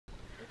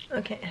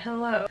Okay,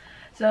 hello.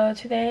 So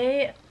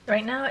today,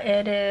 right now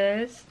it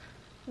is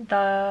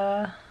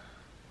the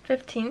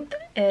 15th.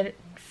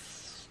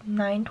 It's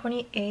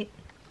 9:28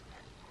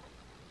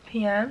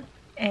 p.m.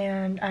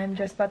 and I'm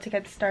just about to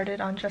get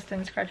started on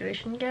Justin's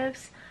graduation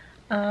gifts.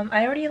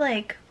 I already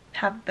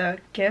have the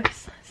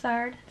gifts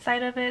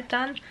side of it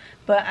done,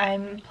 but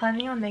I'm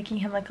planning on making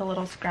him like a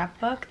little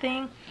scrapbook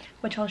thing,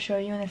 which I'll show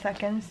you in a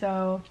second.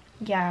 So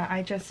yeah,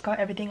 I just got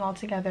everything all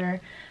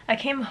together. I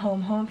came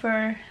home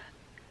for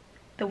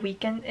the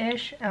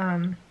weekend-ish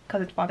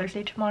because it's Father's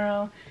Day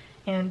tomorrow,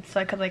 and so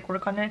I could like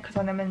work on it because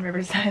when I'm in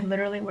Riverside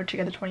literally we're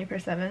together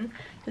 24/7.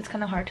 It's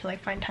kind of hard to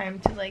like find time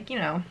to like, you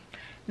know,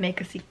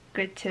 make a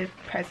secretive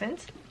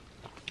present.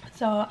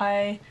 So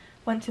I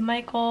went to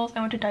Michael's, I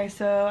went to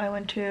Daiso, I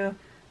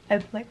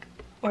like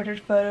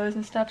ordered photos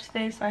and stuff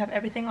today, so I have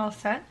everything all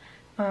set.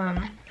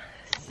 So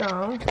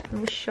let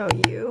me show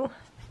you.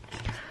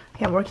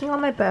 Okay, I'm working on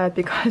my bed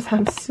because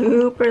I'm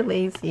super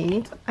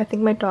lazy. I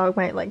think my dog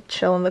might like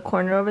chill in the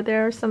corner over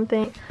there or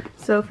something.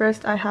 So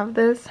first I have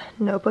this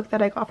notebook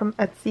that I got from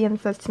Etsy and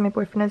it says to my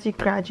boyfriend as you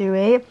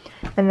graduate.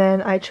 And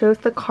then I chose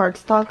the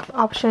cardstock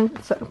option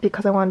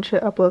because I wanted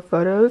to upload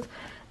photos.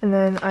 And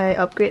then I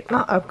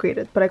not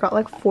upgraded, but I got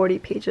like 40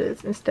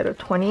 pages instead of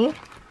 20.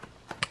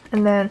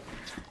 And then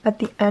at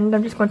the end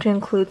I'm just going to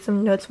include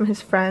some notes from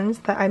his friends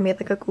that I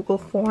made like a Google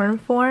form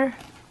for.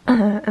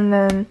 And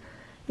then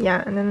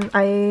yeah, and then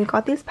I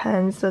got these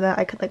pens so that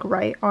I could like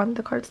write on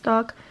the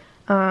cardstock.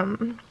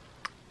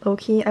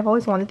 Low-key, I've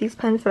always wanted these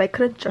pens, but I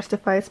couldn't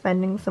justify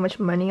spending so much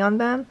money on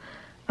them.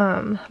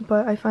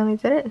 But I finally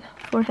did it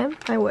for him.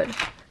 I would.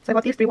 So I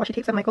bought these 3 washi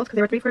tapes at Michael's because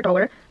they were 3 for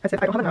 $1. I said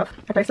I don't have enough.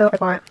 At Daiso I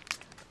bought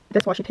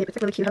this washi tape. It's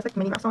like really cute. It has like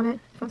Minnie Mouse on it.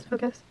 If it wants to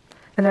focus.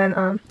 And then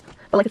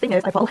but like the thing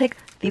is, I bought like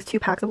these 2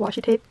 packs of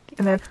washi tape,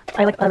 and then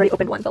I like already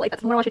opened one, but like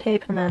that's more washi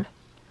tape. And then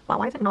wow,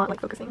 why is it not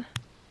like focusing?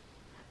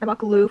 I bought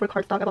glue for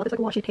cardstock. I bought this like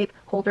washi tape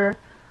holder.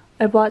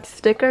 I bought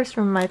stickers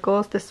from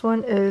Michael's. This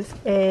one is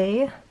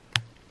a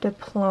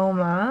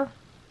diploma.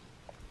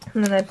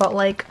 And then I bought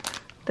like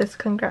this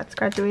congrats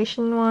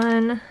graduation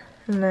one.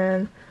 And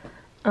then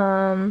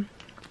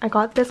I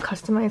got this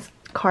customized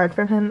card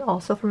from him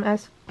also from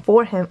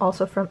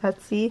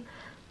Etsy.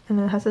 And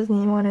it has his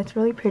name on it. It's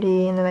really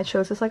pretty. And then I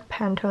chose this like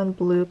Pantone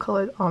blue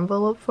colored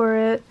envelope for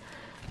it.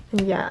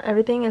 And yeah,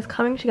 everything is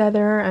coming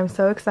together. I'm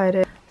so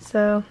excited.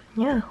 So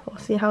yeah, we'll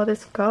see how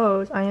this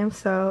goes. I am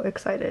so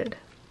excited.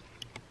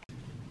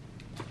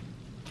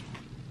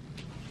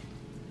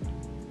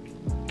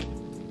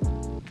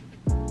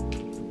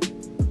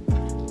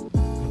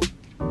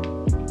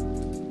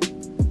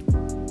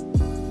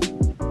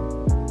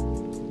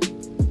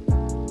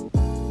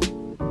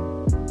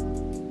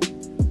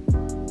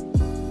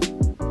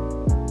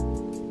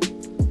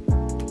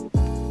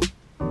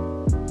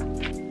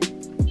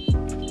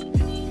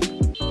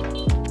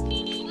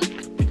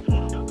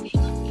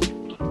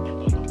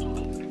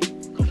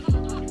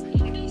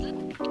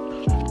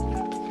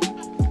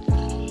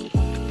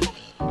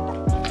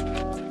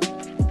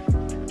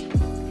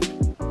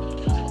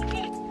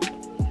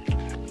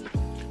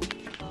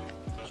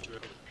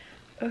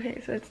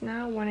 Okay, so it's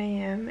now 1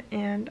 a.m.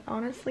 and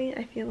honestly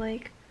I feel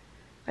like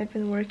I've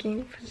been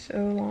working for so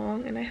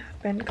long, and I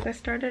have been because I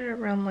started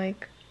around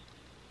like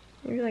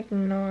maybe like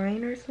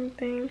 9 or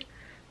something,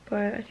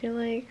 but I feel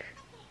like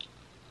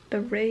the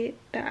rate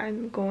that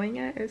I'm going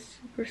at is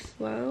super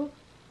slow.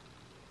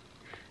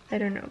 I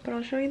don't know, but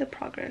I'll show you the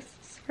progress.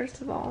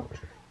 First of all,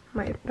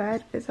 my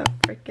bed is a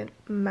freaking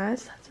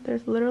mess. So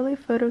there's literally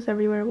photos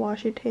everywhere,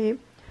 washi tape.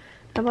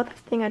 I bought this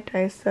thing at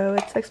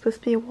Daiso. It's like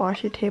supposed to be a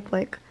washi tape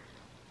like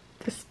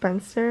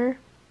dispenser,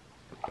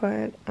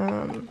 but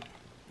I'm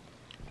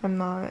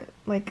not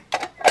like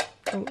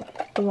oh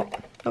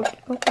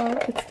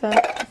god, it's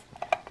that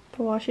the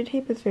washi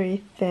tape is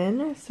very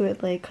thin, so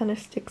it like kind of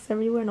sticks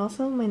everywhere, and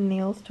also my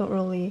nails don't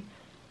really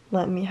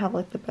let me have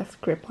like the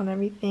best grip on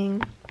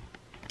everything.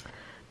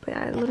 But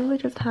yeah, I literally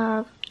just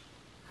have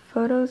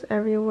photos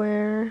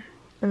everywhere,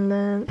 and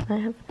then I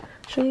have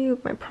show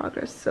you my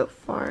progress so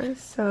far.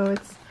 So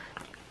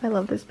I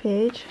love this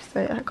page.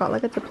 So I got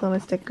like a diploma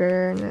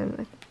sticker, and then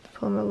a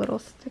diploma little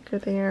sticker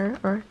there,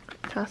 or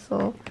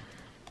tassel,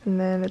 and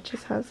then it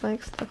just has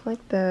like stuff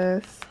like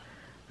this.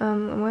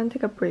 I'm gonna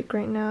take a break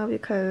right now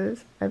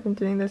because I've been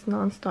doing this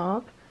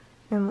non-stop,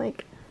 and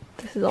like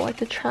this is all like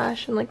the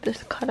trash and like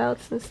there's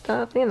cutouts and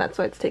stuff, and that's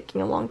why it's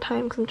taking a long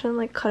time because I'm trying to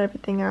like cut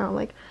everything out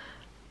like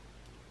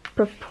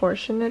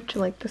proportionate to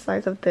like the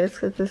size of this,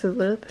 because this is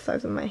literally the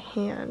size of my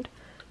hand.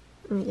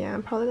 And yeah,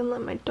 I'm probably gonna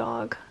let my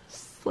dog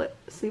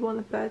sleep on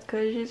the bed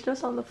because she's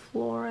just on the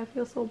floor. I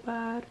feel so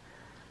bad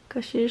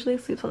because she usually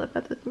sleeps on the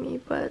bed with me,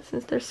 but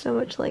since there's so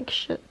much like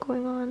shit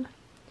going on.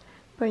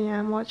 But yeah,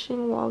 I'm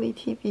watching Wally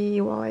TV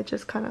while I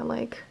just kind of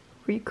like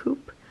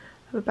recoup.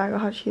 I have a bag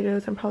of hot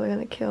Cheetos I'm probably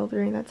gonna kill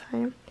during that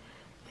time,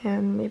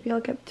 and maybe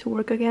I'll get to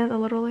work again a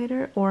little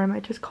later, or I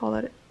might just call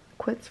it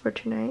quits for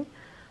tonight.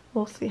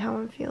 We'll see how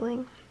I'm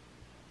feeling.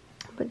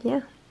 But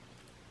yeah,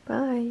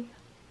 bye.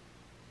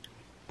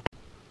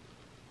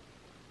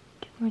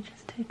 Can we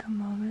just take a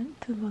moment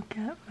to look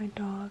at my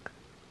dog?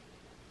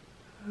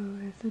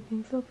 who is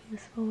sleeping so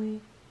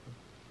peacefully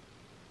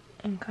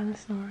and kind of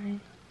snoring.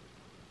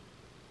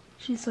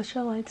 She's such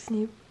a light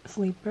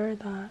sleeper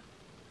that,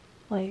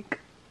 like,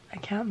 I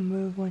can't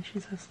move when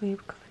she's asleep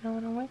because I don't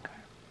want to wake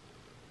her.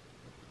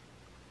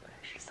 But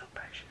she's so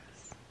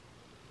precious.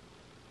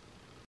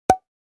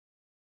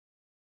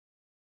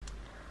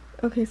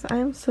 Okay, so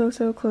I'm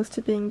so close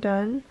to being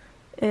done.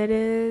 It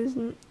is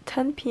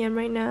 10 p.m.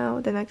 right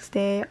now, the next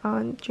day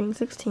on June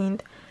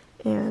 16th,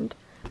 and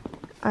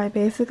I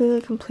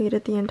basically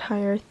completed the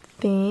entire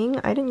thing.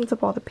 I didn't use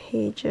up all the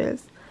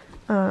pages,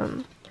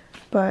 but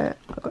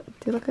I'll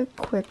do like a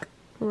quick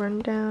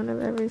rundown of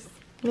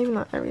maybe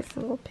not every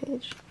single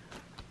page.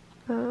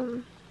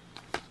 But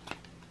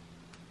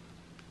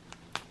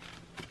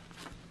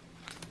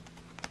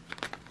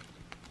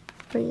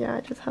yeah,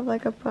 I just have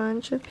like a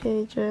bunch of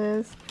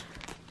pages,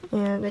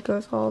 and it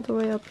goes all the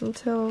way up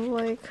until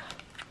like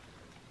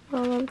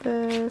all of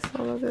this,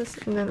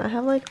 and then I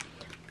have like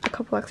a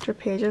couple extra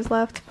pages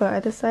left, but I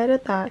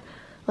decided that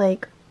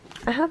like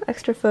I have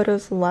extra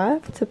photos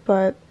left,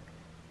 but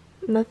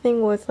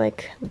nothing was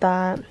like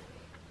that,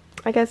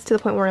 I guess, to the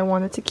point where I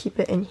wanted to keep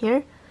it in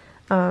here.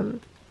 I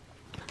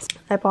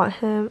bought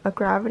him a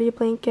gravity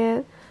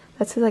blanket.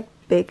 That's his like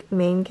big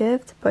main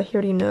gift, but he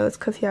already knows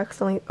because I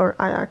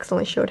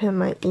accidentally showed him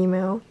my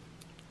email.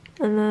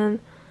 And then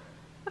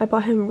I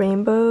bought him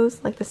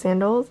rainbows, like the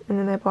sandals, and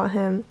then I bought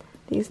him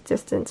these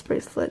distance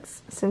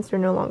bracelets since they're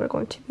no longer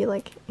going to be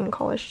like in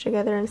college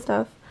together and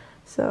stuff.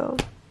 So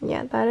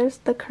yeah, that is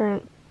the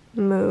current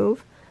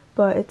move.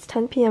 But it's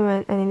 10 p.m.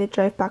 and I need to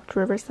drive back to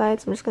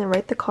Riverside, so I'm just gonna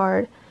write the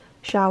card,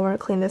 shower,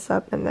 clean this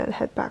up, and then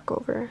head back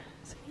over.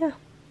 So yeah.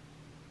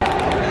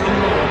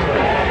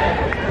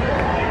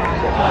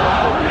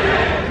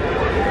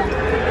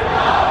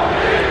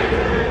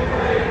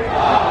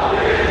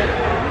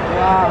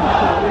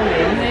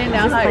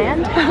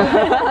 Planned?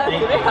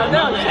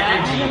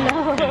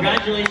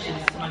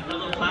 Congratulations to my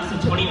fellow class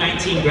of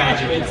 2019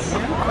 graduates.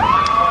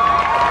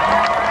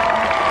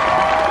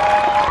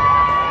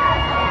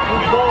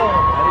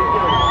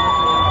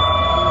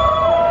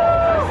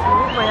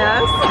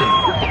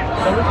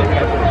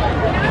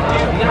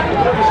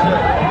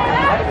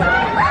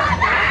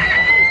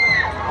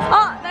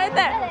 Oh, right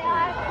there!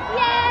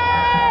 Yay!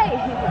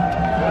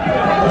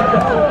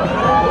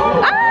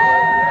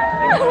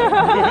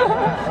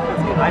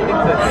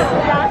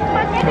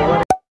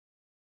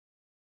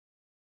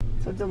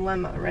 So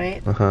dilemma,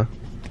 right?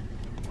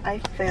 I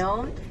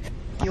filmed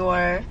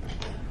your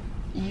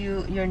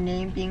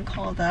name being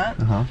called up,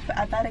 but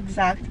at that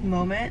exact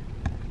moment,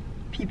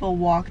 people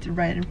walked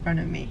right in front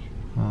of me.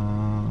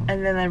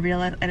 And then I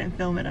realized I didn't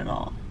film it at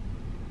all.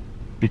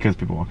 Because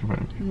people walked in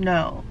front of you?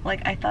 No,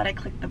 like I thought I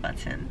clicked the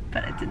button,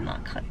 but it did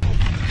not click.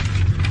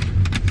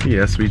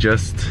 Yes, we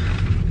just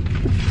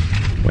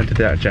went to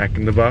that Jack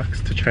in the Box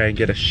to try and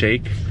get a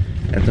shake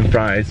and some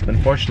fries.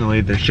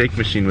 Unfortunately, their shake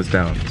machine was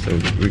down, so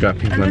we got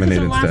pink lemonade instead. This is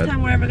the last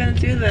time we're ever gonna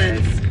do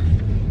this.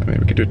 I mean,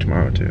 we could do it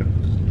tomorrow too.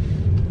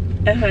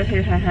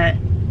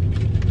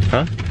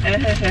 Huh?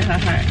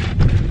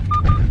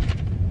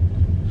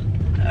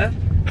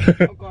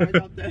 Oh god, I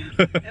dropped it.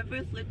 If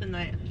we sleep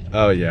tonight.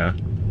 Oh yeah.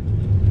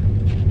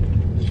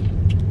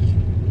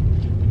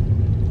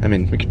 I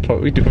mean, we could do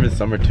over the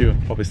summer too.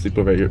 Probably sleep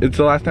over here. It's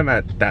the last time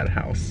at that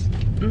house.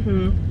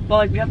 Well,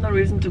 like we have no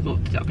reason to go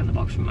to Jack in the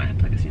Box from my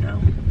place, you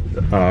know.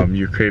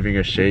 You're craving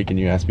a shake and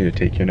you asked me to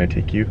take you and I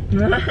take you.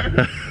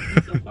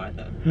 So far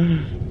though.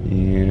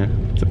 Yeah,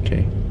 it's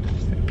okay.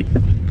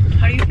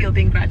 How do you feel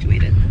being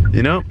graduated?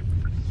 You know,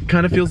 it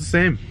kind of feels the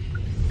same.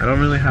 I don't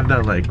really have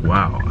that like,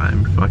 wow,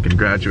 I'm fucking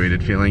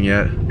graduated feeling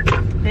yet.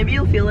 Maybe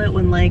you'll feel it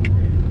when like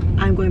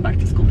I'm going back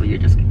to school but you're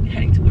just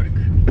heading to work.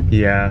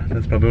 Yeah,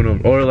 that's probably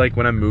when or like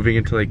when I'm moving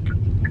into like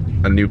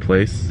a new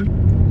place.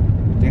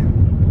 Yeah.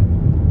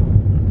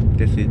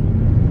 That's it.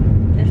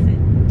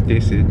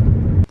 That's it.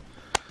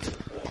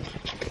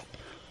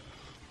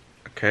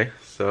 Okay,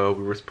 so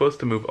we were supposed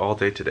to move all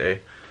day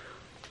today,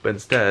 but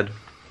instead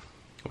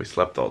we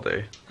slept all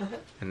day.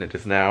 And it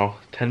is now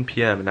 10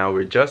 p.m. and now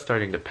we're just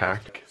starting to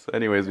pack. So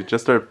anyways, we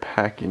just started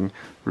packing.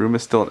 Room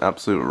is still an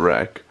absolute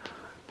wreck,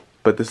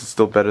 but this is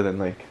still better than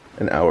like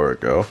an hour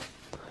ago.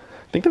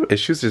 I think the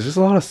issues is just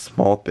a lot of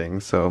small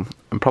things, so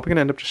I'm probably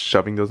gonna end up just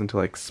shoving those into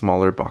like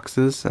smaller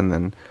boxes and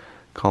then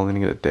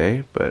calling it a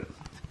day. But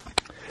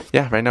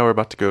yeah, right now we're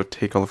about to go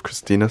take all of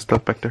Christina's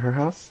stuff back to her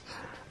house,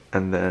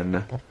 and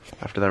then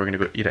after that we're gonna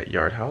go eat at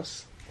Yard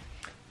House,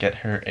 get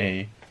her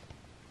a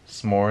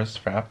s'mores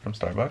frap from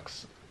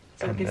Starbucks.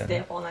 So we can stay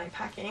up all night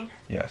packing.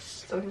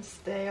 Yes. So we can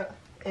stay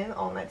in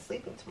all night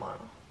sleeping tomorrow.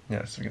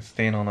 Yes, we can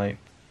stay in all night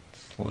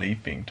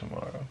sleeping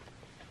tomorrow.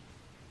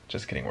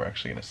 Just kidding, we're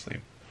actually gonna sleep.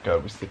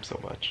 God, we sleep so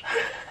much.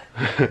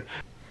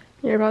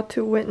 You're about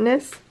to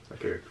witness.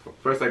 Okay,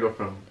 first I go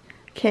from...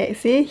 Okay,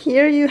 see,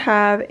 here you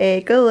have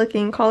a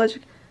good-looking college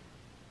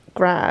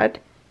grad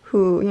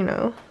who, you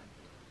know,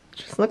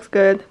 just looks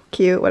good,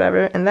 cute,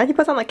 whatever. And then he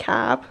puts on a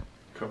cap.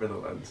 Cover the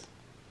lens.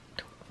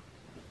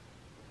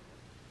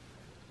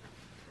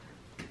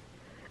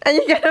 And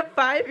you get a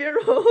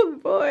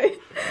 5-year-old boy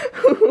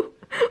who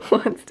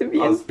wants to be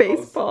in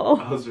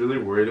baseball. I was really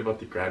worried about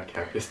the grad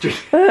cap yesterday.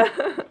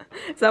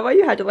 Is that why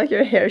you had to like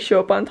your hair show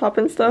up on top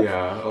and stuff?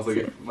 Yeah, I was like,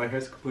 if my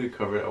hair's completely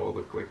covered, I will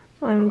look like...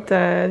 I'm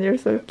dead. You're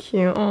so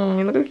cute. Oh,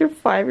 you look like you're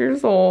 5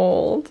 years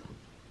old.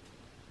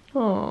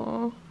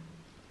 Oh.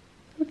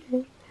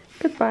 Okay.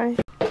 Goodbye.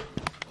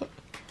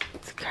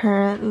 It's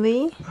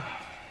currently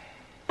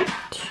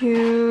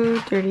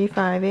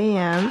 2:35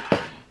 a.m.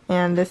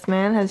 and this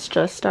man has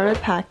just started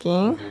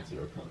packing.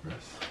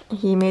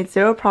 He made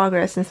zero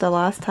progress since the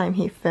last time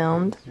he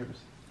filmed.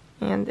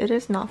 And it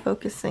is not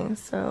focusing,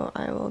 so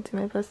I will do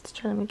my best to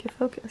try to make it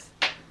focus.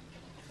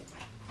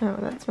 Oh,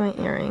 that's my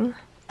earring.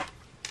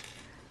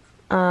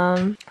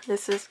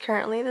 This is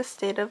currently the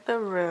state of the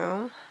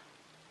room.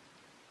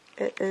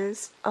 It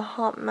is a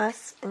hot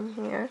mess in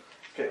here.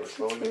 Okay, let's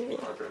go make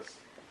progress.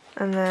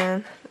 And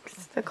then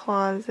it's the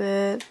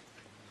closet,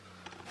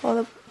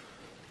 all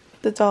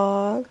the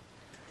dog,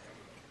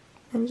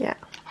 and yeah.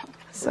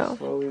 So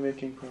slowly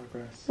making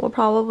progress. We'll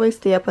probably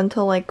stay up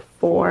until like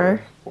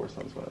 4. 4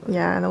 sounds better.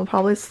 Yeah, and then we'll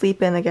probably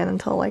sleep in again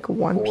until like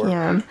 1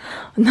 p.m.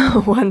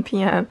 No, 1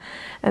 p.m.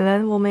 And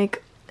then we'll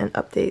make an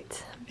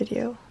update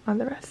video on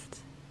the rest.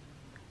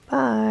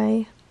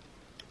 Bye.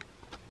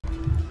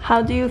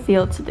 How do you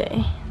feel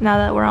today, now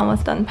that we're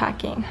almost done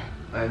packing?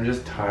 I'm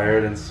just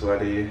tired and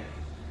sweaty.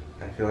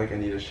 I feel like I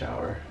need a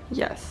shower.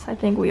 Yes, I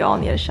think we all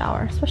need a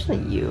shower, especially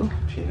you.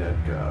 Peanut,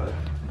 God.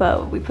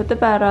 But we put the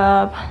bed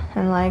up,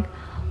 and like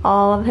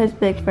all of his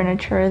big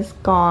furniture is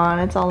gone.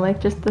 It's all like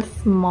just the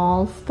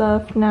small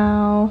stuff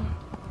now.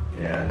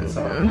 Yeah, and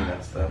some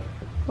peanut stuff.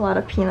 A lot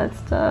of peanut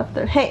stuff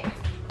there. Hey,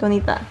 don't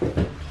eat that.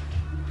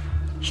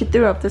 She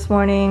threw up this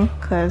morning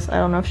because I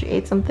don't know if she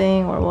ate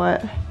something or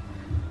what.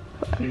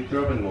 She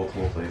threw up in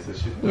multiple places.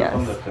 She threw up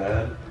on the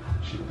bed.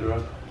 She threw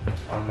up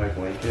on my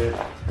blanket.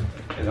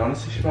 And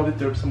honestly, she probably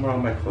threw up somewhere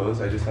on my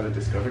clothes. I just haven't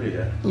discovered it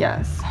yet.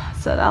 Yes,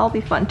 so that'll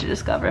be fun to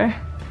discover.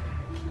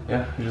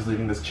 Yeah, I'm just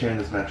leaving this chair and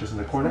this mattress in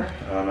the corner.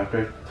 After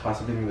I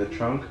toss everything in the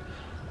trunk,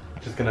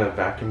 just gonna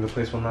vacuum the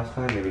place one last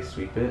time, maybe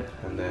sweep it,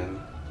 and then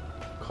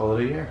call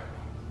it a year.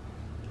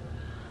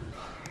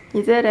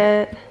 You did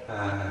it.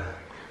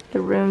 The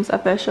room's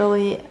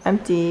officially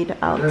emptied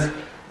out.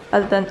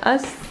 Other than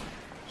us,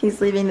 he's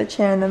leaving the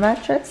chair and the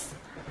mattress.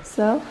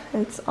 So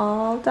it's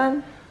all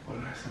done. Oh,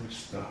 I have so much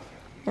stuff.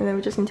 And then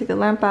we just need to get the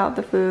lamp out,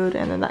 the food,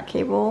 and then that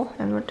cable,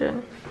 and we're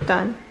done.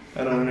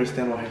 I don't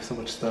understand why I have so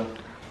much stuff.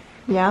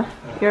 Yeah,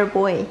 you're a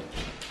boy.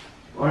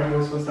 Aren't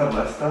you supposed to have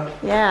less stuff?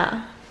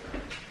 Yeah.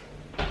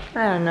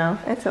 I don't know.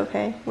 It's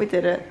okay. We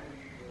did it.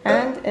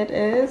 And it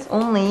is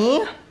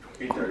only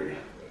 8:30.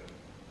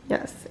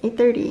 Yes,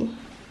 8:30.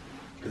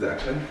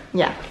 Exactly?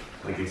 Yeah.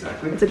 Like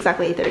exactly? It's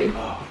exactly 8:30.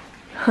 Oh.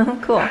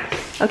 Cool.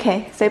 Nice.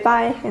 Okay, say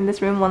bye in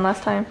this room one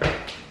last time.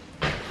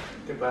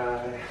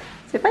 Goodbye.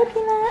 Say bye,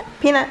 Peanut.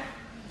 Peanut.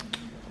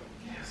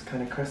 Yeah, it's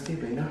kind of crusty,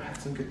 but you know, I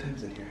had some good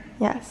times in here.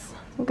 Yes,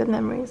 some good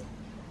memories.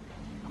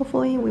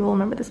 Hopefully we will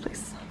remember this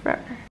place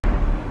forever.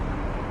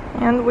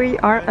 And we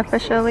are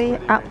officially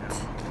out.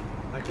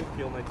 I can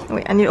feel my teeth.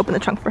 Wait, I need to open the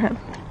trunk for him.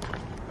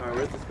 Alright,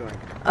 where's this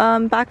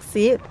going? Back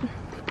seat.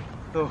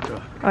 Oh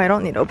god. Oh, I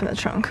don't need to open the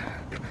trunk.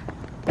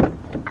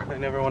 I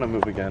never want to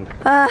move again.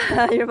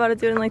 You're about to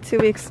do it in like 2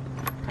 weeks.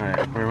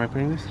 Alright, where am I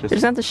putting this? You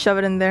just have to shove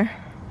it in there.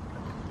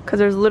 Because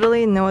there's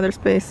literally no other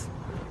space.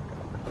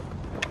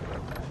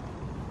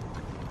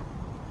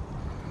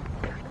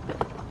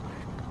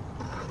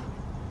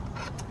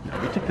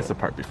 We took this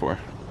apart before.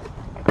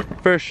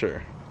 For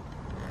sure.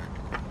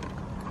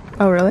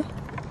 Oh, really?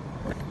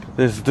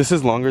 This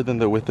is longer than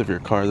the width of your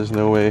car. There's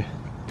no way.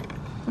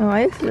 Oh,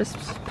 I used to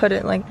just put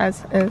it like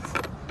as is.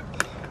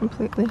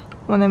 Completely.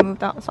 When I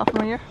moved out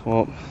sophomore year.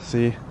 Well,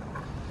 see.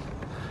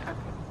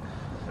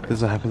 This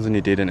is what happens when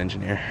you date an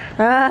engineer.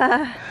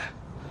 Ah.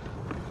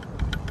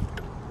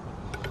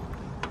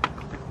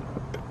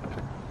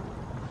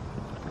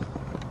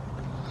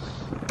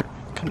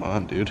 Come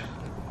on, dude.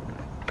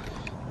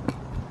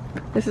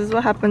 This is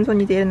what happens when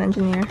you date an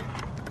engineer.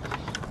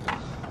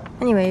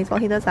 Anyways, while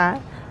he does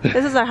that,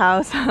 this is our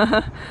house.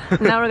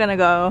 Now we're gonna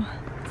go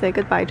say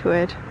goodbye to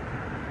it.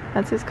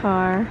 That's his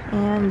car,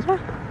 and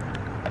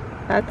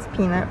yeah, that's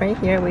Peanut right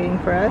here waiting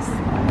for us.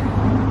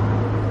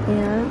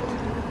 And